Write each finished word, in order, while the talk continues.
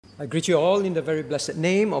I greet you all in the very blessed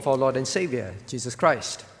name of our Lord and Savior, Jesus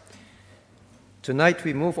Christ. Tonight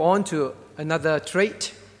we move on to another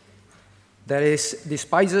trait that is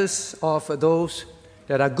despisers of those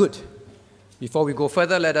that are good. Before we go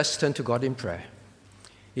further, let us turn to God in prayer.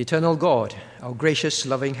 Eternal God, our gracious,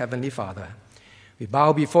 loving Heavenly Father, we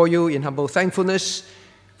bow before you in humble thankfulness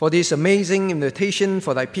for this amazing invitation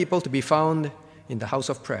for thy people to be found in the house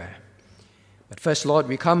of prayer. But first, Lord,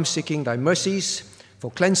 we come seeking thy mercies for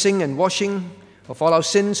cleansing and washing of all our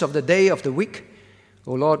sins of the day, of the week.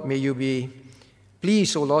 O Lord, may you be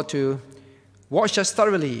pleased, O Lord, to wash us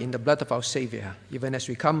thoroughly in the blood of our Savior, even as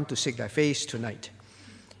we come to seek thy face tonight.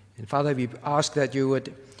 And Father, we ask that you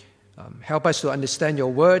would help us to understand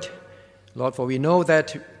your word, Lord, for we know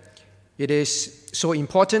that it is so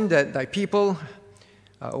important that thy people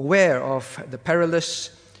are aware of the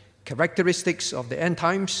perilous characteristics of the end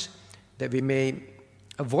times, that we may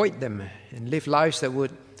avoid them and live lives that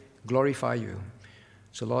would glorify you.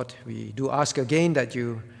 So, Lord, we do ask again that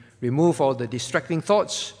you remove all the distracting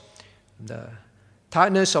thoughts, the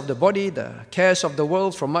tiredness of the body, the cares of the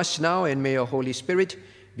world from us now, and may your Holy Spirit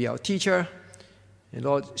be our teacher. And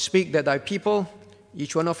Lord, speak that thy people,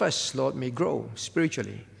 each one of us, Lord, may grow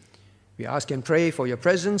spiritually. We ask and pray for your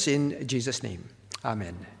presence in Jesus' name.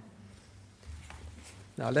 Amen.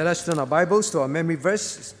 Now let us turn our Bibles to our memory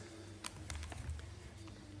verse.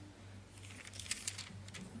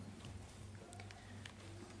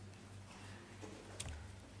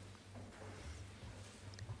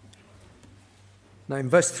 Now in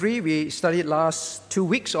verse 3, we studied last 2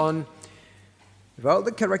 weeks on, well,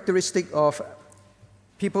 the characteristic of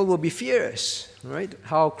people will be fierce, right?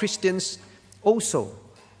 How Christians also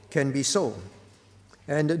can be so.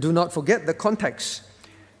 And do not forget the context.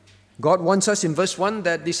 God wants us in verse 1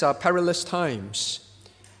 that these are perilous times.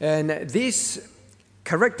 And these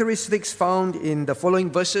characteristics found in the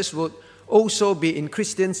following verses would also be in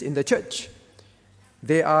Christians in the church.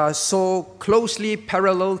 They are so closely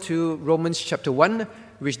parallel to Romans chapter 1,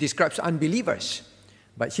 which describes unbelievers.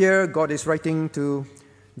 But here God is writing to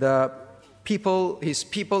the people, his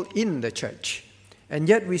people in the church. And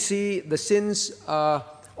yet we see the sins are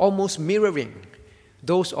almost mirroring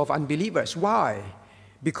those of unbelievers. Why?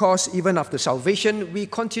 Because even after salvation, we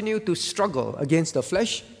continue to struggle against the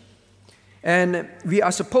flesh. And we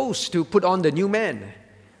are supposed to put on the new man.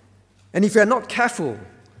 And if we are not careful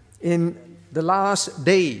in the last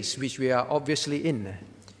days, which we are obviously in,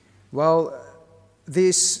 well,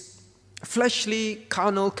 this fleshly,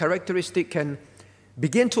 carnal characteristic can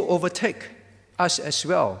begin to overtake us as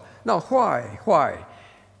well. Now, why? Why?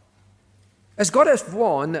 As God has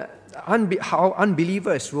warned how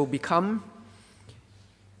unbelievers will become,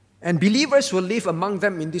 and believers will live among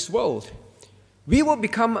them in this world, we will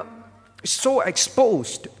become so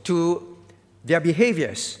exposed to their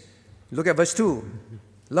behaviors. Look at verse 2.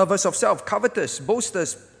 Lovers of self, covetous,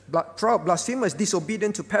 boasters, proud, blasphemers,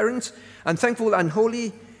 disobedient to parents, unthankful,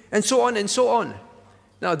 unholy, and so on and so on.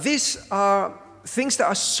 Now, these are things that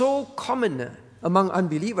are so common among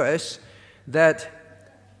unbelievers that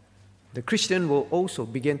the Christian will also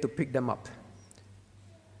begin to pick them up.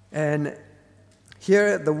 And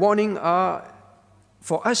here the warning are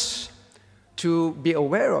for us to be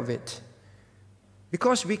aware of it,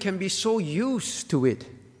 because we can be so used to it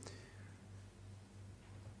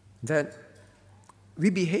that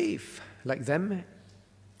we behave like them,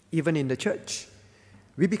 even in the church.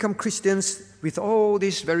 We become Christians with all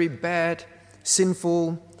these very bad,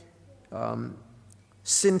 sinful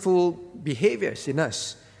behaviors in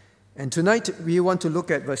us. And tonight we want to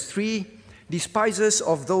look at verse 3, despisers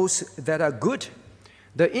of those that are good.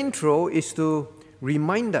 The intro is to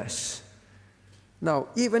remind us. Now,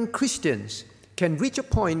 even Christians can reach a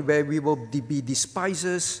point where we will be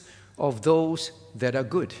despisers of those that are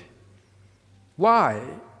good. Why?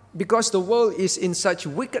 Because the world is in such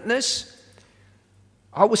wickedness.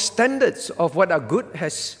 Our standards of what are good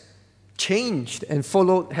has changed and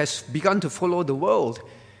has begun to follow the world.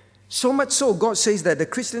 So much so, God says that the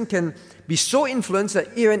Christian can be so influenced that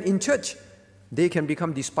even in church, they can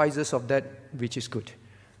become despisers of that which is good.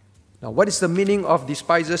 Now, what is the meaning of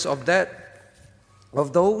despisers of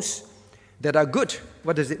those that are good?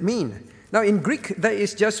 What does it mean? Now, in Greek, there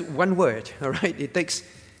is just one word, all right? It takes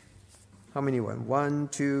how many words? 1,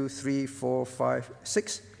 2, 3, 4, 5,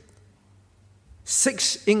 6.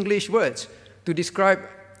 6 English words to describe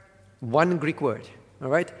one Greek word, all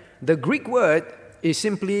right? The Greek word is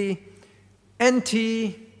simply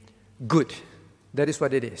anti-good. That is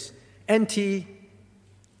what it is. Anti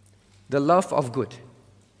the love of good.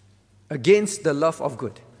 Against the love of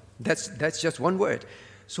good. That's just one word.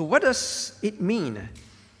 So what does it mean?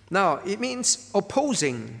 Now, it means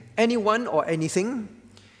opposing anyone or anything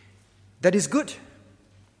that is good.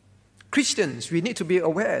 Christians, we need to be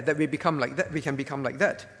aware that we become like that. We can become like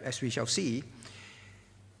that, as we shall see.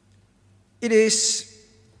 It is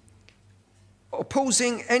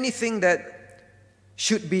opposing anything that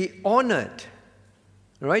should be honored,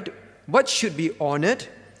 right? What should be honored?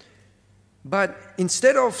 But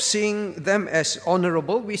instead of seeing them as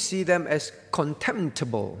honorable, we see them as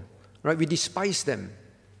contemptible, right? We despise them.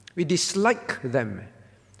 We dislike them.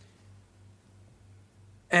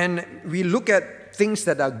 And we look at things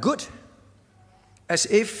that are good as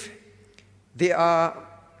if they are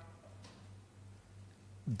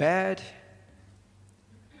bad,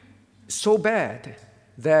 so bad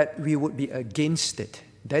that we would be against it.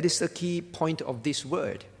 That is the key point of this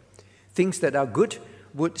word. Things that are good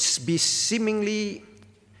would be seemingly,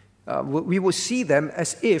 we will see them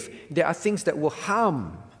as if they are things that will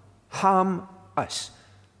harm us,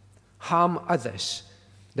 harm others.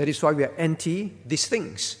 That is why we are anti these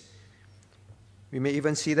things. We may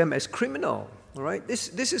even see them as criminal. All right,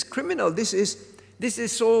 this is criminal. This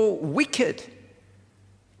is so wicked.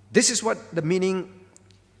 This is what the meaning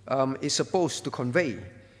is supposed to convey,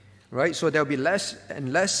 right? So there will be less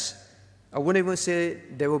and less. I wouldn't even say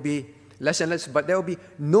there will be less and less, but there will be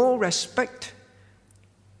no respect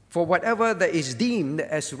for whatever that is deemed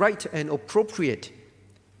as right and appropriate,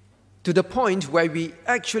 to the point where we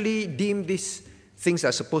actually deem these things that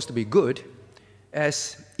are supposed to be good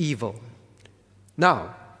as evil.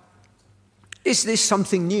 Now, is this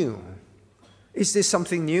something new? Is this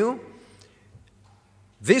something new?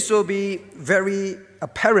 This will be very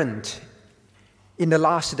apparent in the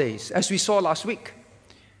last days. As we saw last week,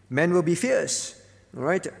 men will be fierce,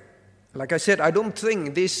 right? Like I said, I don't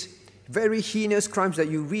think these very heinous crimes that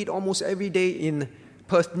you read almost every day in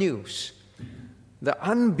Perth News, the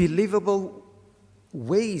unbelievable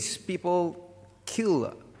ways people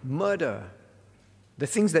kill, murder, the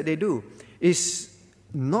things that they do, is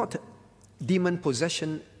not demon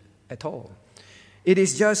possession at all. It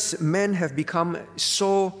is just men have become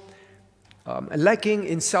so lacking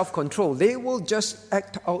in self-control. They will just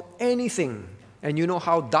act out anything. And you know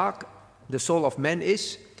how dark the soul of man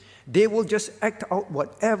is? They will just act out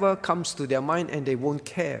whatever comes to their mind, and they won't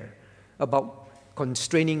care about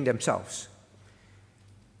constraining themselves.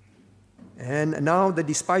 And now the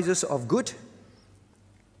despisers of good.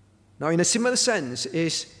 Now, in a similar sense,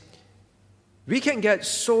 is we can get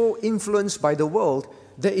so influenced by the world,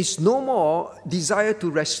 there is no more desire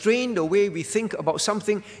to restrain the way we think about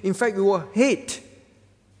something. In fact, we will hate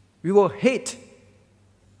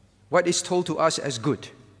what is told to us as good.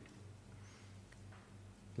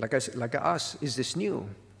 Like I asked, is this new?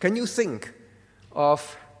 Can you think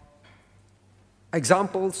of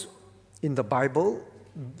examples in the Bible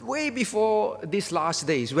way before these last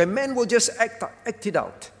days where men will just act it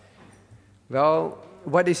out? Well,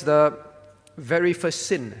 what is the very first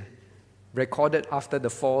sin recorded after the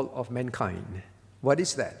fall of mankind? What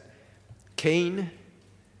is that? Cain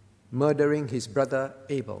murdering his brother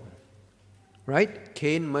Abel. Right?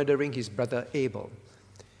 Cain murdering his brother Abel.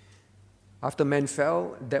 After man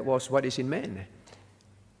fell, that was what is in man.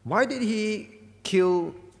 Why did he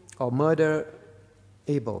kill or murder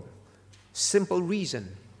Abel? Simple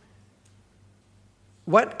reason.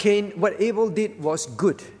 What Abel did was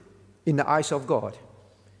good in the eyes of God.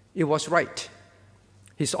 It was right.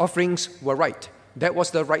 His offerings were right. That was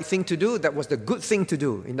the right thing to do. That was the good thing to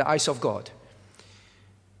do in the eyes of God.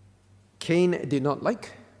 Cain did not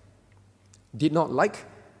like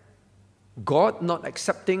God not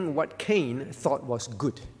accepting what Cain thought was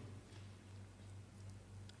good.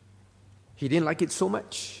 He didn't like it so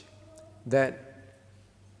much that,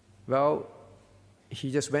 well,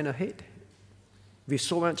 he just went ahead with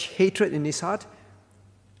so much hatred in his heart.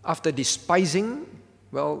 After despising,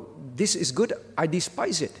 well, this is good, I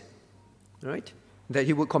despise it, right? That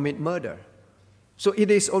he would commit murder. So it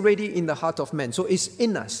is already in the heart of man. So it's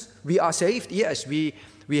in us. We are saved, yes, we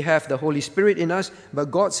have the Holy Spirit in us, but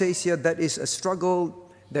God says here that is a struggle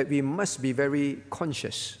that we must be very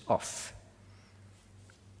conscious of.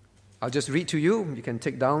 I'll just read to you. You can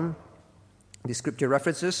take down the scripture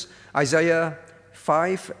references. Isaiah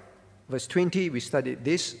 5, verse 20, we studied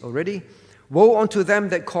this already. Woe unto them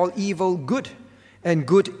that call evil good, and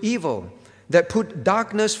good evil, that put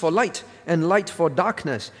darkness for light, and light for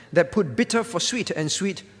darkness, that put bitter for sweet, and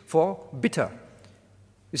sweet for bitter.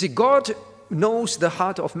 You see, God knows the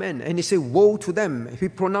heart of men, and he says, woe to them. He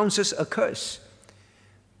pronounces a curse.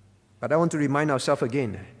 But I want to remind ourselves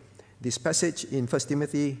again, this passage in 1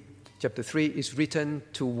 Timothy chapter 3 is written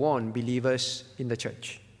to warn believers in the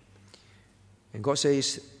church. And God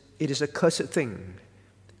says, it is a cursed thing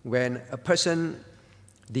when a person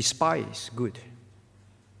despises good.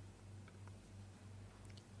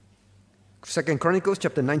 2 Chronicles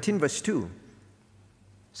chapter 19 verse 2.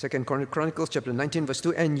 2 Chronicles chapter 19 verse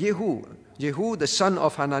 2. And Jehu the son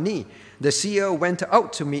of Hanani, the seer, went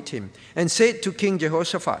out to meet him and said to King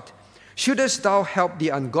Jehoshaphat, shouldest thou help the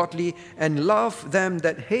ungodly and love them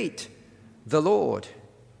that hate the Lord?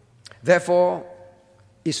 Therefore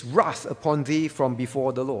is wrath upon thee from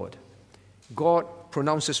before the Lord. God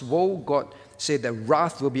pronounces woe. God said that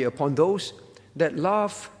wrath will be upon those that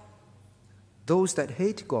love those that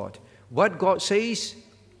hate God. What God says,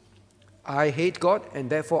 I hate God, and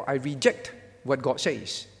therefore I reject what God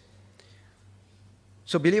says.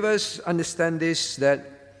 So believers, understand this, that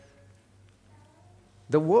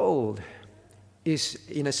the world is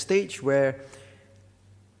in a stage where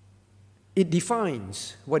it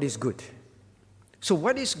defines what is good. So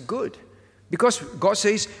what is good? Because God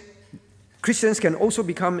says Christians can also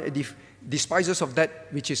become despisers of that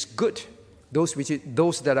which is good,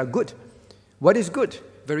 those that are good. What is good?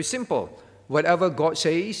 Very simple. Whatever God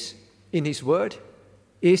says in His Word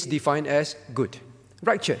is defined as good,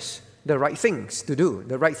 righteous, the right things to do,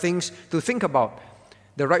 the right things to think about,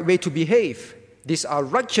 the right way to behave. These are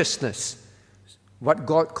righteousness. What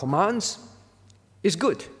God commands is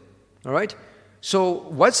good. All right? So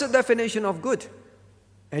what's the definition of good?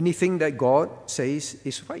 Anything that God says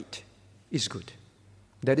is right, is good.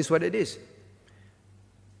 That is what it is.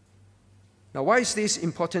 Now, why is this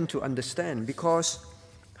important to understand? Because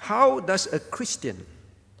how does a Christian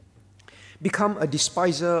become a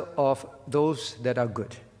despiser of those that are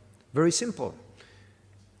good? Very simple.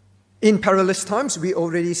 In perilous times, we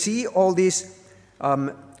already see all these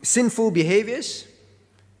sinful behaviors,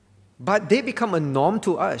 but they become a norm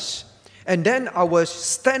to us. And then our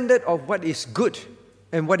standard of what is good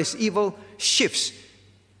and what is evil shifts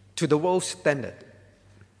to the world's standard.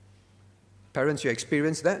 Parents, you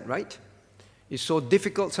experience that, right? It's so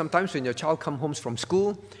difficult sometimes when your child comes home from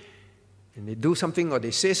school and they do something or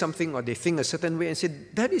they say something or they think a certain way and say,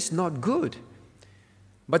 that is not good.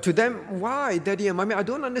 But to them, why, Daddy and Mommy? I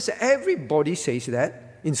don't understand. Everybody says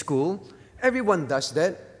that in school. Everyone does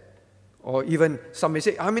that. Or even some may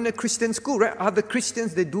say, I'm in a Christian school, right? Other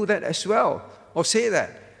Christians, they do that as well, or say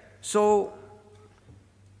that. So,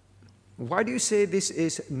 why do you say this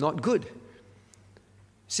is not good?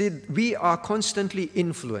 See, we are constantly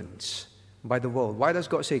influenced by the world. Why does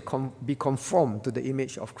God say, be conformed to the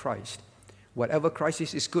image of Christ? Whatever Christ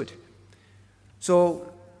is good.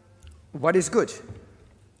 So, what is good?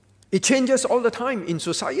 It changes all the time in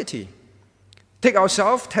society. Take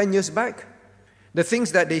ourselves 10 years back. The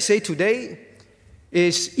things that they say today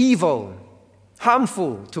is evil,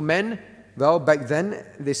 harmful to men. Well, back then,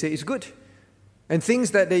 they say it's good. And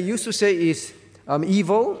things that they used to say is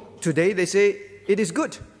evil, today they say it is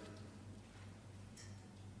good.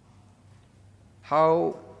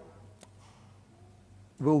 How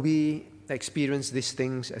will we experience these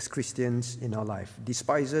things as Christians in our life?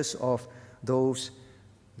 Despisers of those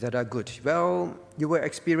that are good. Well, you will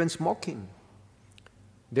experience mocking.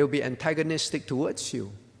 They will be antagonistic towards you,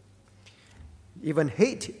 even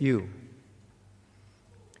hate you,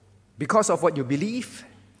 because of what you believe,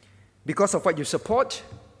 because of what you support,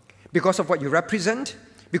 because of what you represent,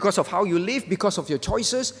 because of how you live, because of your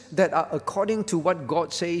choices that are according to what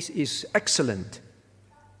God says is excellent.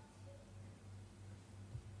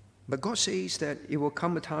 But God says that it will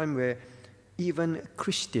come a time where even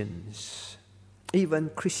Christians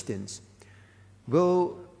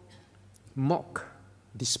will mock,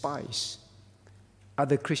 despise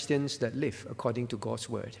other Christians that live according to God's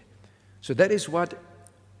word. So that is what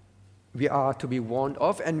we are to be warned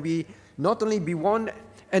of, and we not only be warned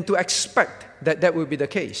and to expect that that will be the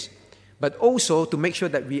case, but also to make sure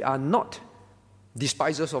that we are not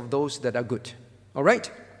despisers of those that are good. All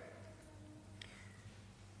right?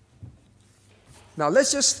 Now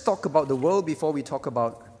let's just talk about the world before we talk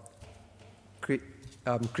about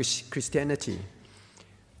Christianity.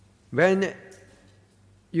 When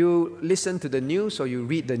you listen to the news or you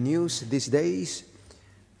read the news these days,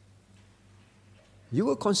 you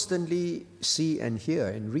will constantly see and hear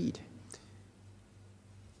and read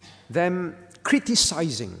them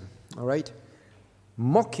criticizing, all right,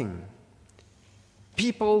 mocking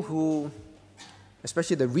people who,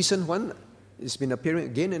 especially the recent one, it's been appearing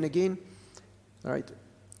again and again, all right,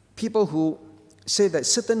 people who say that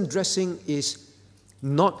certain dressing is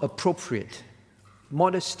not appropriate,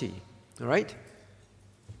 modesty, all right?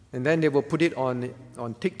 And then they will put it on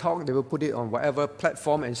TikTok, they will put it on whatever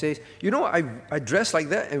platform and say, you know, I dressed like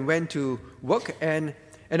that and went to work and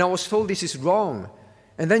I was told this is wrong.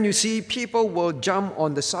 And then you see people will jump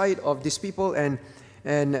on the side of these people and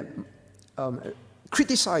and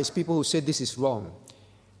criticize people who say this is wrong.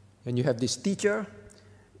 And you have this teacher,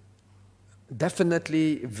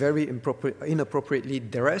 definitely very inappropriately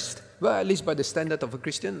dressed, well, at least by the standard of a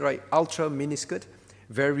Christian, right? Ultra miniskirt,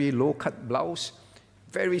 very low-cut blouse,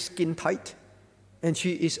 very skin tight, and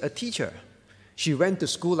she is a teacher. She went to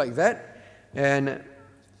school like that, and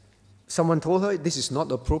someone told her this is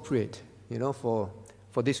not appropriate, for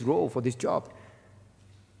this role, for this job.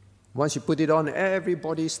 Once she put it on,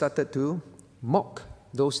 everybody started to mock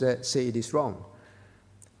those that say it is wrong.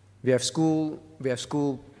 We have school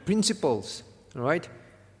principals, all right,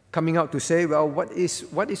 coming out to say, well, what is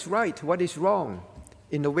right, what is wrong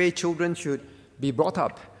in the way children should be brought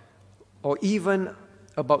up, or even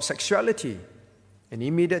about sexuality. And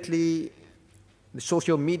immediately the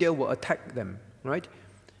social media will attack them, right?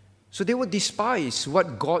 So they will despise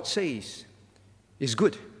what God says is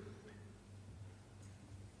good.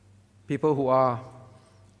 People who are,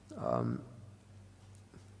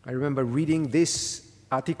 I remember reading this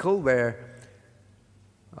article where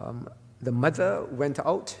the mother went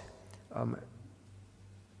out,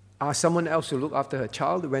 asked someone else to look after her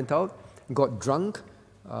child, went out, got drunk,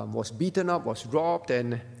 was beaten up, was robbed,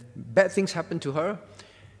 and bad things happened to her.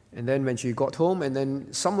 And then when she got home, and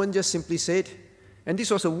then someone just simply said, and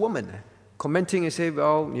this was a woman, commenting and said,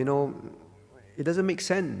 well, it doesn't make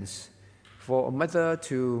sense for a mother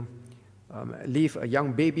to leave a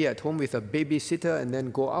young baby at home with a babysitter and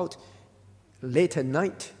then go out late at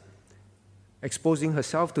night, exposing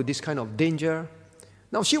herself to this kind of danger.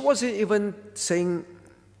 Now, she wasn't even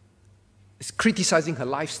criticizing her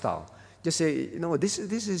lifestyle. Just say, this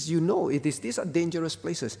is, these are dangerous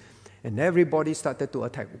places. And everybody started to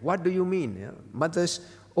attack. What do you mean? Mothers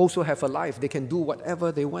also have a life. They can do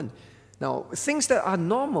whatever they want. Now, things that are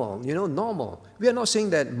normal, normal. We are not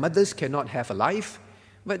saying that mothers cannot have a life,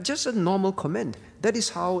 but just a normal comment. That is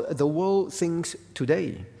how the world thinks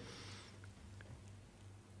today.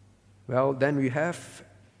 Well, then we have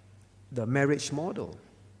the marriage model.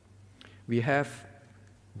 We have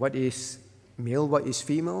what is male, what is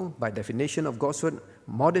female, by definition of God's word.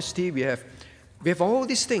 Modesty, we have all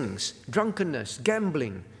these things, drunkenness,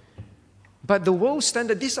 gambling. But the world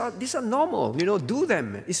standard, these are normal, do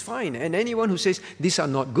them, it's fine. And anyone who says these are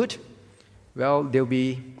not good, well, they'll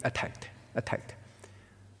be attacked.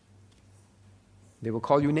 They will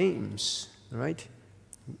call you names, right?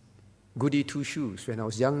 Goody two shoes. When I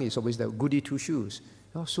was young, it's always the goody two shoes.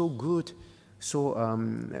 Oh, so good,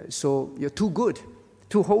 so you're too good,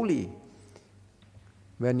 too holy.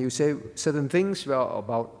 When you say certain things,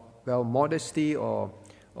 about modesty or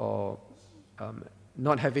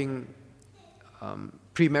not having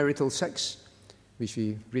premarital sex, which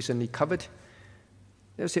we recently covered,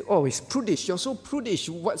 they'll say, oh, it's prudish, you're so prudish,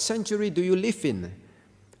 what century do you live in?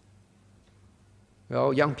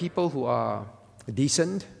 Well, young people who are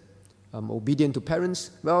decent, obedient to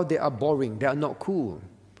parents, well, they are boring, they are not cool,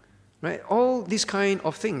 right? All these kind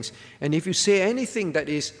of things. And if you say anything that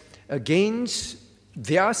is against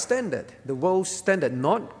their standard, the world's standard,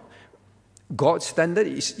 not God's standard,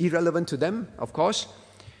 is irrelevant to them, of course,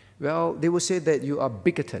 well, they will say that you are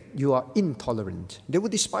bigoted, you are intolerant. They will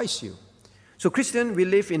despise you. So Christian, we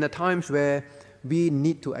live in a times where we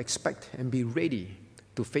need to expect and be ready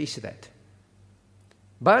to face that.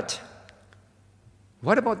 But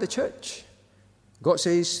what about the church? God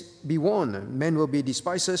says, be warned, men will be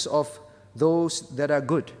despisers of those that are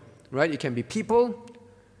good, right? It can be people,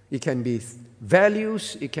 it can be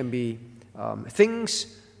values, it can be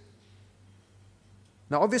things.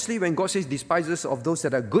 Now, obviously, when God says despisers of those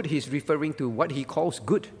that are good, He's referring to what He calls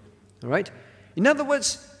good, right? In other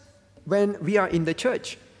words, when we are in the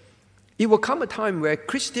church, it will come a time where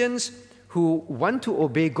Christians who want to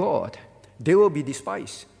obey God, they will be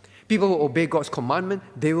despised. People who obey God's commandment,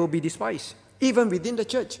 they will be despised. Even within the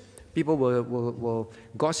church, people will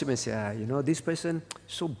gossip and say, this person,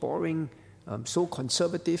 so boring, so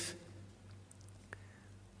conservative.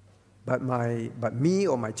 But me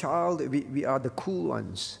or my child, we are the cool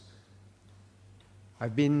ones.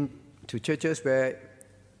 I've been to churches where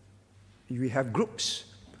we have groups,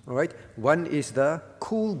 all right? One is the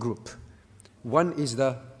cool group. One is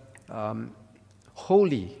the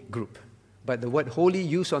holy group. But the word holy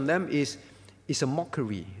used on them is a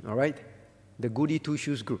mockery, all right? The goody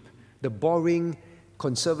two-shoes group, the boring,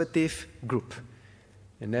 conservative group.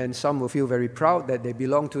 And then some will feel very proud that they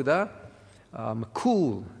belong to the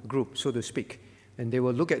cool group, so to speak. And they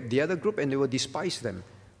will look at the other group and they will despise them.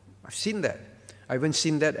 I've seen that. I've even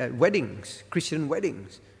seen that at weddings, Christian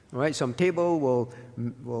weddings. All right? Some table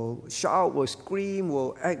will shout, will scream,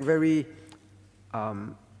 will act very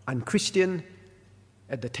unchristian.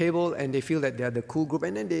 at the table and they feel that they are the cool group,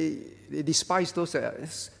 and then they despise those that are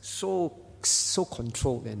so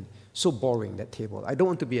controlled and so boring, that table. I don't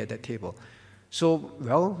want to be at that table. So,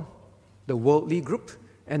 well, the worldly group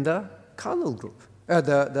and the carnal group,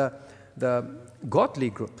 the godly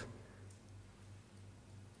group.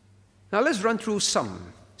 Now let's run through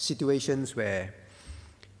some situations where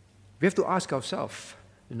we have to ask ourselves,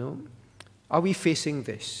 are we facing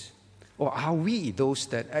this? Or are we those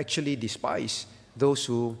that actually despise those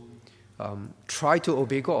who try to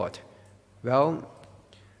obey God? Well,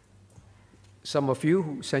 some of you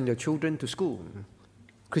who send your children to school,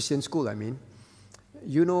 Christian school, I mean,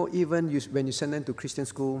 even when you send them to Christian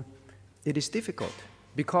school, it is difficult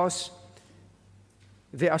because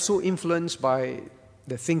they are so influenced by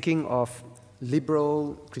the thinking of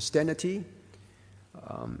liberal Christianity,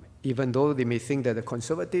 even though they may think that they're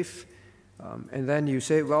conservative. And then you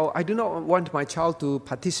say, well, I do not want my child to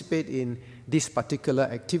participate in this particular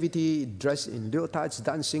activity, dressed in leotards,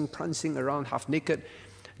 dancing, prancing around half naked,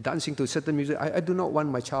 dancing to certain music. I do not want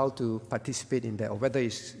my child to participate in that, or whether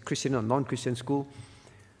it's Christian or non-Christian school.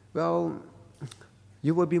 Well,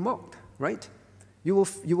 you will be mocked, right? You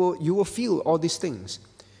will feel all these things.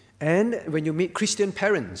 And when you meet Christian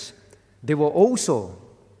parents, they will also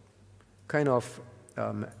kind of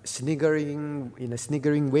sniggering, in a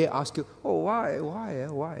sniggering way, ask you, oh,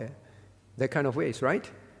 why? That kind of ways, right?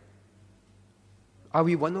 Are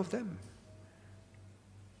we one of them?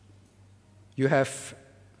 You have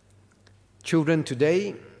children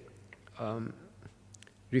today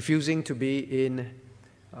refusing to be in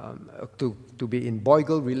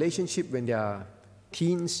boy-girl relationship when they are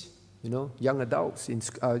teens, young adults,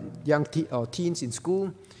 teens in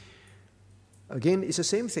school. Again, it's the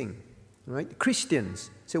same thing, right? Christians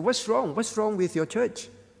say, what's wrong? What's wrong with your church?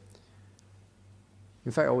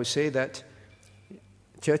 In fact, I would say that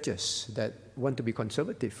churches that want to be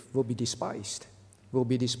conservative will be despised.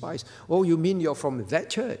 Oh, you mean you're from that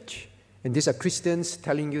church? And these are Christians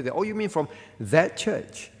telling you that, oh, you mean from that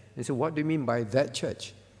church? And so what do you mean by that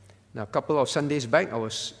church? Now, a couple of Sundays back, I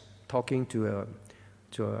was talking to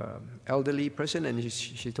an elderly person, and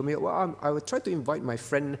she told me, well, I will try to invite my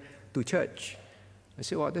friend to church. I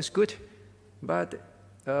said, well, that's good. But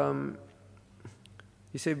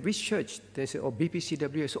he said, which church? They said, oh,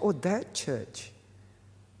 BPCW. I said, oh, that church.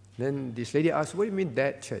 Then this lady asked, what do you mean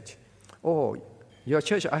that church? Oh, your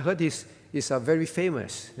church, I heard is very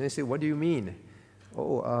famous. And I said, what do you mean?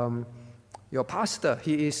 Oh, your pastor,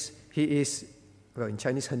 he is, well, in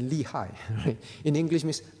Chinese, 很厉害. Right? In English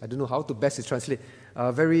means, I don't know how to best translate,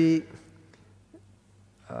 very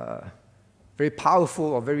powerful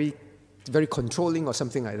or very controlling or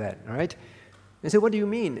something like that, right? I said, what do you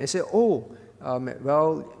mean? I said,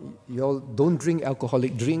 well, you all don't drink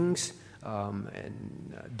alcoholic drinks,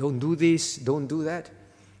 and don't do this, don't do that.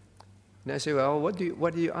 And I said, well, what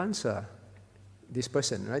do you answer this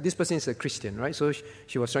person, right? This person is a Christian, right? So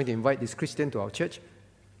she was trying to invite this Christian to our church.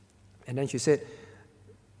 And then she said,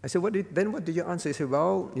 I said, what do you answer? He said,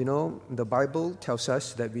 well, the Bible tells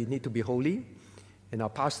us that we need to be holy, and our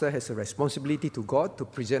pastor has a responsibility to God to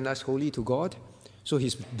present us holy to God, so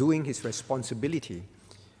he's doing his responsibility.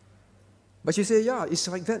 But she said, yeah, it's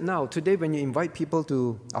like that now. Today when you invite people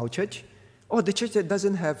to our church, the church that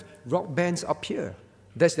doesn't have rock bands up here,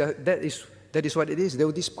 that is what it is. They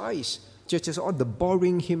will despise churches, the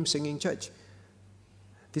boring hymn-singing church.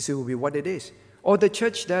 This will be what it is. Or the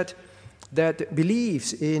church that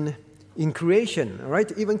believes in creation,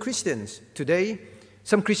 right? Even Christians. Today,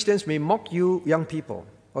 some Christians may mock you, young people,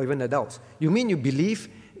 or even adults. You mean you believe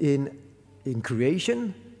in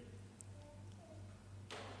creation?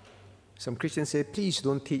 Some Christians say, please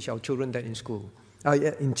don't teach our children that in school,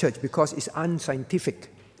 in church, because it's unscientific.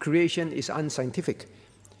 Creation is unscientific.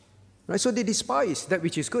 Right? So they despise that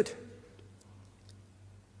which is good.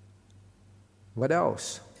 What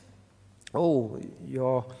else? Oh,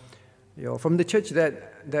 you're from the church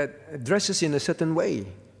that dresses in a certain way.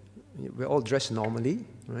 We all dress normally,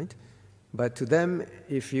 right? But to them,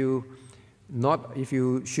 if you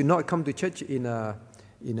should not come to church in an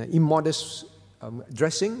immodest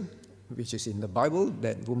dressing, which is in the Bible,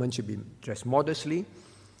 that woman should be dressed modestly.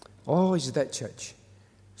 Oh, is that church?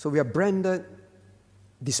 So we are branded,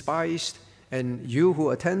 despised, and you who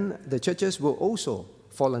attend the churches will also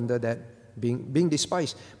fall under that, being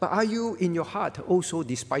despised. But are you in your heart also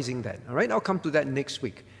despising that? All right, I'll come to that next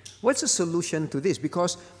week. What's the solution to this?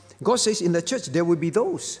 Because God says in the church there will be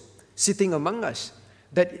those sitting among us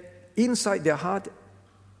that inside their heart,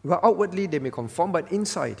 well, outwardly they may conform, but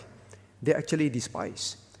inside they actually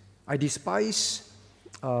despise. I despise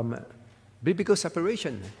biblical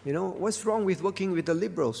separation. What's wrong with working with the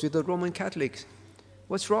liberals, with the Roman Catholics?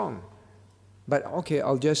 What's wrong? But okay,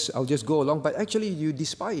 I'll just go along. But actually, you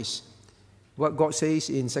despise what God says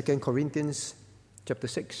in 2 Corinthians chapter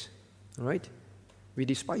 6. All right? We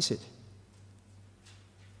despise it.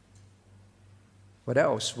 What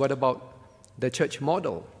else? What about the church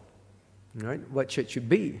model? All right? What church should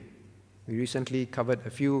be? We recently covered a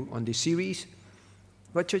few on this series.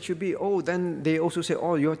 What church should be? Oh, then they also say,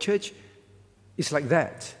 oh, your church is like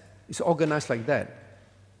that. It's organized like that.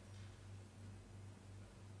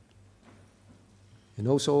 And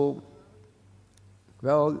also,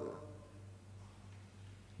 well,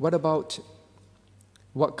 what about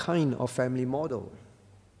what kind of family model?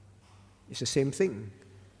 It's the same thing,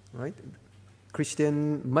 right?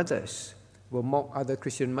 Christian mothers will mock other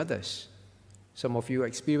Christian mothers. Some of you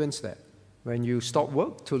experience that. When you stop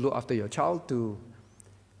work to look after your child, to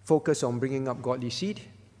focus on bringing up godly seed,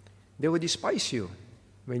 they will despise you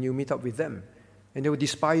when you meet up with them. And they will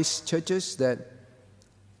despise churches that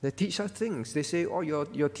teach us things. They say, oh,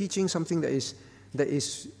 you're teaching something that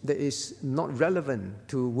is not relevant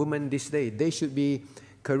to women this day. They should be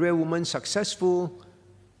career women, successful.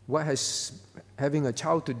 What has having a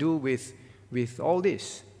child to do with all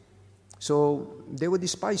this? So they will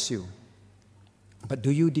despise you. But do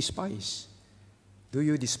you despise? Do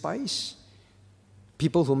you despise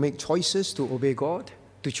people who make choices to obey God,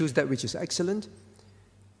 to choose that which is excellent?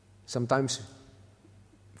 Sometimes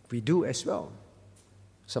we do as well.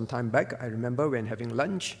 Some time back, I remember when having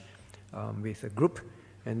lunch with a group,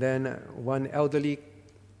 and then one elderly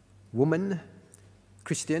woman,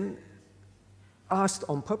 Christian, asked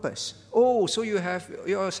on purpose, oh, so you have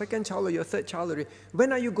your second child or your third child already.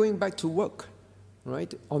 When are you going back to work?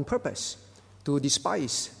 Right? On purpose, to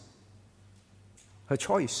despise her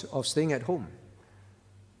choice of staying at home.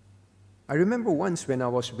 I remember once when I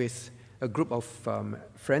was with a group of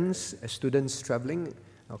friends, students traveling,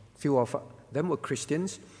 a few of them were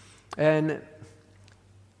Christians, and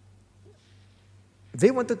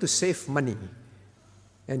they wanted to save money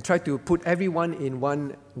and try to put everyone in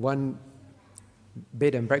one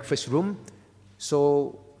bed and breakfast room.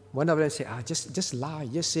 So one of them said, just lie,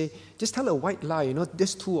 just tell a white lie,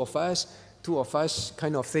 just two of us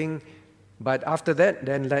kind of thing. But after that,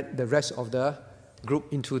 then let the rest of the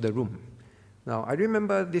group into the room. Now, I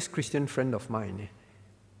remember this Christian friend of mine.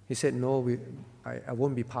 He said, no, I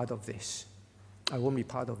won't be part of this. I won't be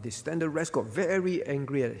part of this. Then the rest got very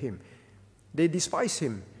angry at him. They despised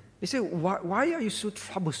him. They said, why are you so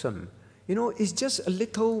troublesome? It's just a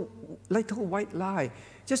little white lie,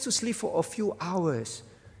 just to sleep for a few hours.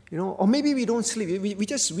 Or maybe we don't sleep. We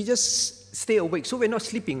just stay awake, so we're not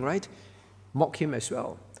sleeping, right? Mock him as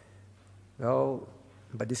well. Well,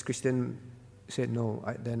 but this Christian said, no,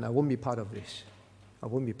 then I won't be part of this. I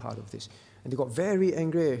won't be part of this. And they got very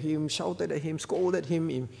angry at him, shouted at him, scolded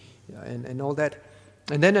him, and all that.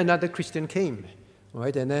 And then another Christian came,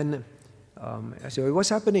 right? And then I said, what's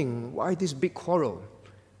happening? Why this big quarrel?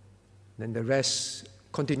 Then the rest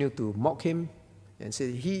continued to mock him and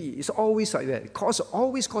said, he is always like that,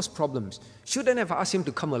 always cause problems. Shouldn't have asked him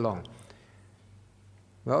to come along.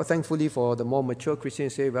 Well, thankfully for the more mature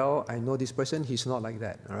Christians say, well, I know this person, he's not like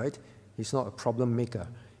that, all right? He's not a problem maker.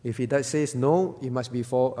 If he says no, it must be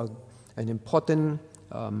for an important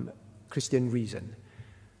Christian reason.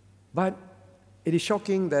 But it is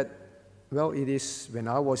shocking that, well, it is when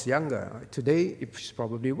I was younger. Today, it's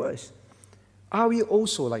probably worse. Are we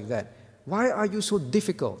also like that? Why are you so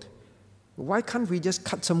difficult? Why can't we just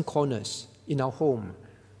cut some corners in our home,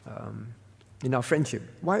 in our friendship?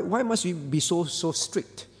 Why must we be so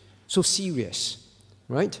strict, so serious,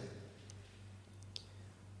 right?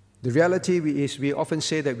 The reality is we often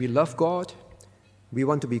say that we love God, we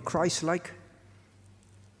want to be Christ-like,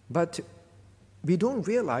 but we don't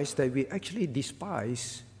realize that we actually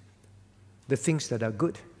despise the things that are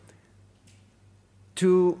good.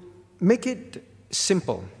 To make it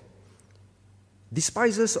simple,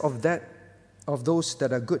 despisers of those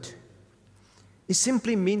that are good. It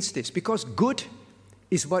simply means this, because good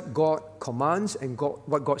is what God commands and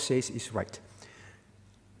what God says is right.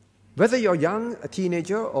 Whether you're young, a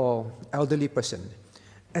teenager, or elderly person,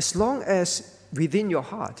 as long as within your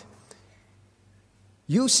heart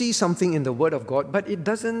you see something in the Word of God, but it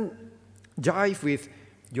doesn't jive with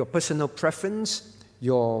your personal preference,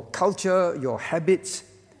 your culture, your habits,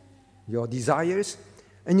 your desires,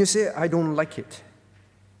 and you say, I don't like it,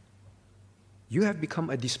 you have become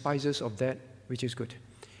a despiser of that which is good.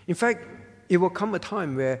 In fact, it will come a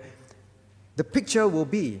time where the picture will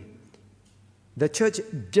be the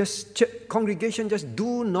congregation just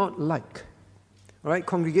do not like. All right?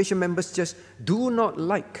 Congregation members just do not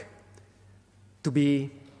like to be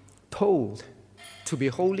told to be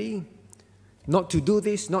holy, not to do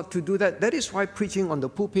this, not to do that. That is why preaching on the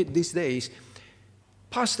pulpit these days,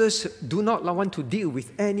 pastors do not want to deal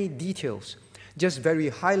with any details. Just very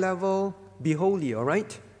high level, be holy, all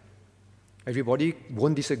right? Everybody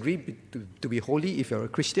won't disagree to be holy if you're a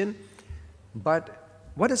Christian. But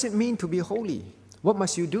what does it mean to be holy? What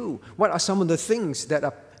must you do? What are some of the things that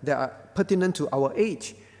are pertinent to our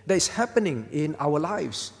age, that is happening in our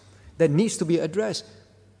lives, that needs to be addressed?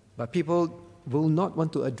 But people will not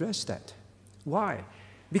want to address that. Why?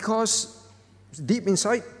 Because deep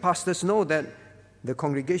inside, pastors know that the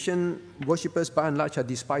congregation worshippers by and large are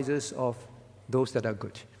despisers of those that are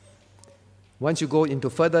good. Once you go into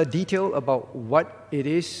further detail about what it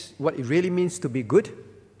is, what it really means to be good,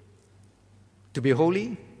 to be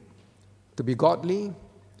holy, to be godly,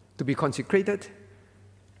 to be consecrated,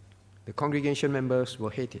 the congregation members will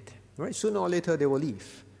hate it. Right? Sooner or later, they will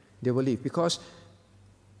leave. They will leave because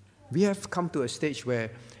we have come to a stage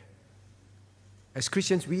where, as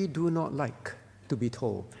Christians, we do not like to be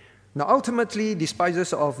told. Now, ultimately,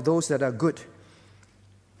 despisers of those that are good.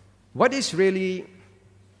 What is really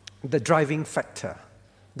the driving factor?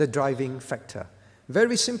 The driving factor.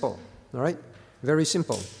 Very simple, all right? Very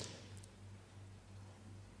simple.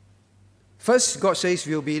 First, God says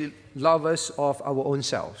we'll be lovers of our own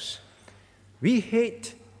selves. We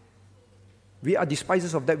are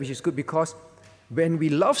despisers of that which is good because when we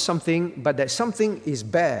love something, but that something is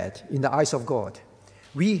bad in the eyes of God,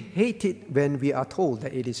 we hate it when we are told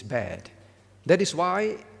that it is bad. That is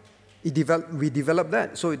why we develop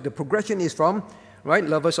that. So the progression is from, right,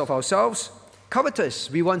 lovers of ourselves,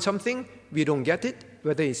 covetous. We want something, we don't get it,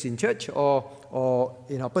 whether it's in church or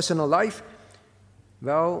in our personal life.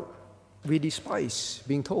 Well, we despise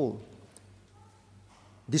being told.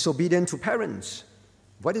 Disobedient to parents.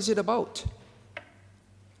 What is it about?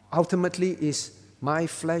 Ultimately is my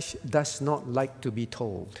flesh does not like to be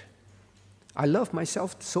told. I love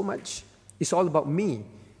myself so much. It's all about me.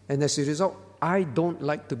 And as a result, I don't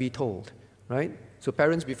like to be told, right? So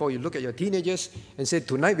parents, before you look at your teenagers and say,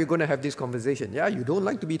 tonight we're going to have this conversation. Yeah, you don't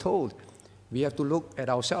like to be told. We have to look at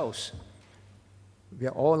ourselves. We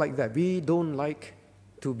are all like that. We don't like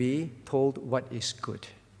to be told what is good.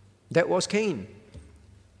 That was Cain.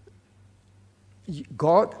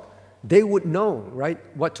 God, they would know, right,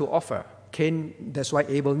 what to offer. Cain, that's why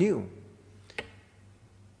Abel knew.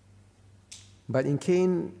 But in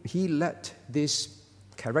Cain, he let this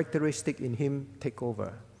characteristic in him take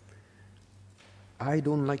over. I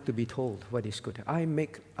don't like to be told what is good. I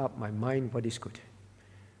make up my mind what is good.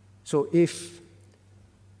 So if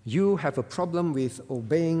you have a problem with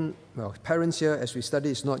obeying, well, parents here, as we study,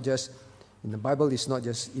 it's not just, in the Bible, it's not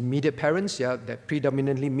just immediate parents, yeah, that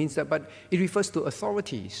predominantly means that, but it refers to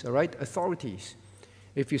authorities, all right, authorities.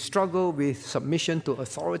 If you struggle with submission to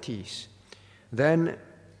authorities, then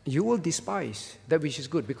you will despise that which is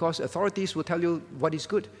good because authorities will tell you what is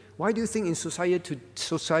good. Why do you think in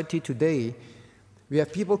society today, we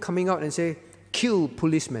have people coming out and say, kill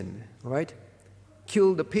policemen, all right?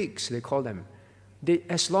 Kill the pigs, they call them.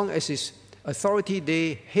 As long as it's authority,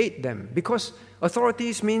 they hate them because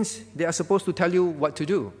authorities means they are supposed to tell you what to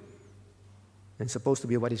do and supposed to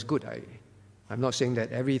be what is good. I'm not saying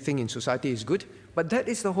that everything in society is good, but that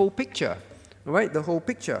is the whole picture, all right? The whole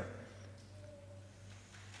picture.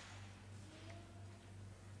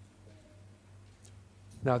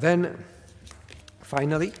 Now then,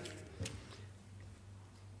 finally,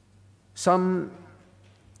 some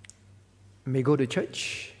may go to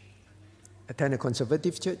church, attend a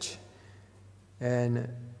conservative church, and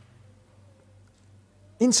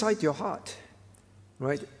inside your heart,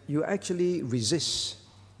 right, you actually resist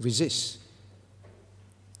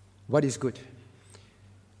what is good.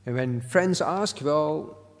 And when friends ask,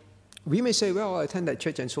 well, we may say, well, I attend that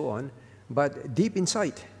church and so on, but deep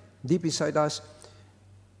inside us,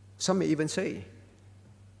 some may even say,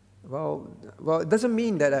 well, it doesn't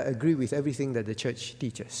mean that I agree with everything that the church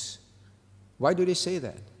teaches. Why do they say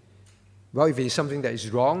that? Well, if it is something that is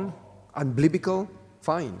wrong, unbiblical,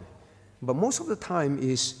 fine. But most of the time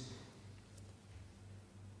is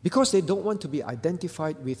because they don't want to be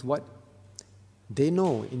identified with what they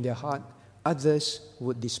know in their heart others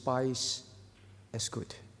would despise as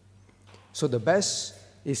good. So the best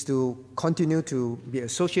is to continue to be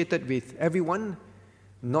associated with everyone,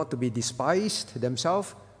 not to be despised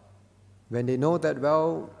themselves. When they know that,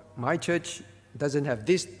 well, my church doesn't have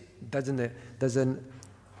this, doesn't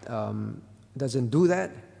do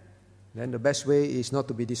that, then the best way is not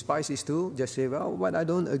to be despised, is to just say, well, what I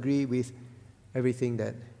don't agree with everything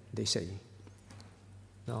that they say.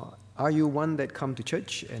 Now, are you one that come to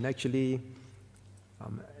church and actually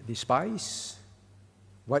despise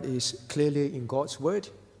what is clearly in God's word?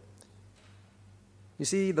 You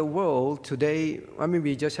see, the world today,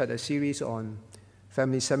 we just had a series on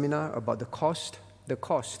family seminar about the cost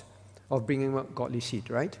of bringing up godly seed,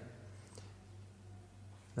 right?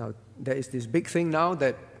 Now, there is this big thing now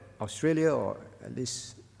that Australia, or at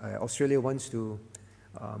least Australia wants to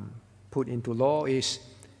put into law is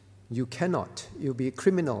you'll be a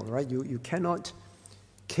criminal, right? You cannot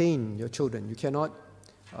cane your children. You cannot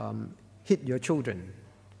hit your children.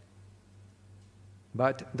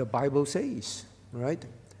 But the Bible says, right,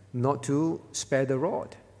 not to spare the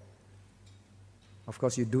rod. Of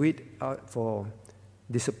course, you do it for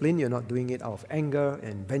discipline. You're not doing it out of anger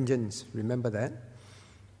and vengeance. Remember that.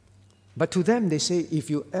 But to them, they say, if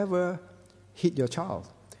you ever hit your child,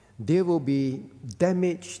 they will be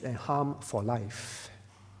damaged and harmed for life.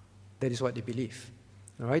 That is what they believe.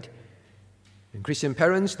 All right? And Christian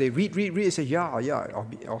parents, they read, and say,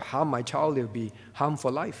 I'll harm my child, they'll be harmed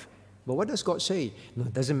for life. But what does God say? No,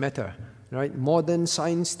 it doesn't matter. Right? Modern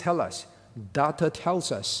science tells us, data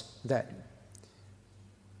tells us that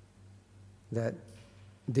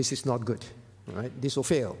this is not good. Right? This will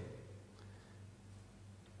fail.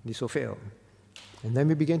 This will fail. And then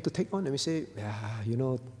we begin to take on and we say,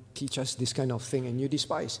 teach us this kind of thing and you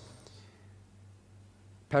despise.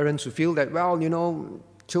 Parents who feel that,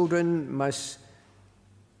 children must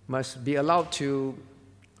be allowed to,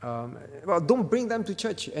 don't bring them to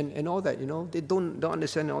church and all that, They don't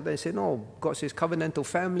understand all that. They say, no, God says covenantal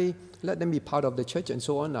family, let them be part of the church and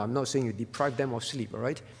so on. Now, I'm not saying you deprive them of sleep, all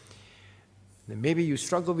right? And maybe you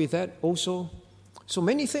struggle with that also. So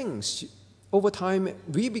many things. Over time,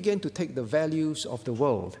 we begin to take the values of the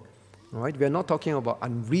world. All right? We're not talking about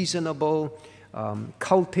unreasonable,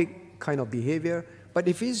 cultic kind of behavior, but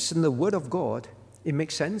if it's in the Word of God, it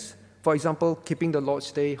makes sense. For example, keeping the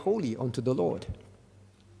Lord's Day holy unto the Lord.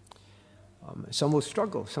 Some will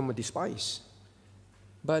struggle, some will despise.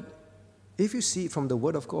 But if you see it from the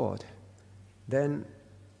Word of God, then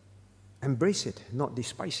embrace it, not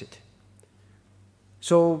despise it.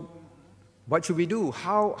 So, what should we do?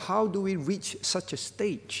 How do we reach such a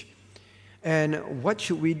stage? And what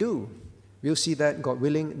should we do? We'll see that, God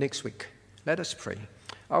willing, next week. Let us pray.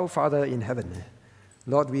 Our Father in heaven,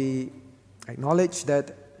 Lord, we acknowledge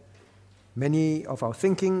that many of our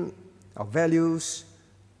thinking, our values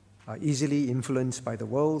are easily influenced by the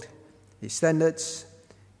world, its standards,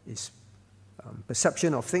 its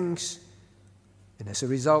perception of things. And as a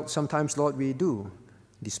result, sometimes, Lord, we do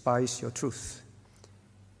despise your truth,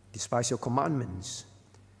 despise your commandments.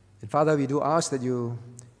 And Father, we do ask that you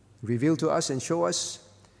reveal to us and show us.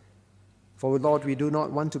 For Lord, we do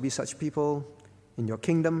not want to be such people in your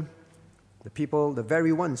kingdom, the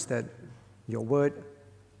very ones that your word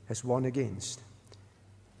has warned against.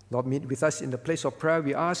 Lord, meet with us in the place of prayer,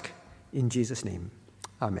 we ask, in Jesus' name.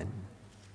 Amen.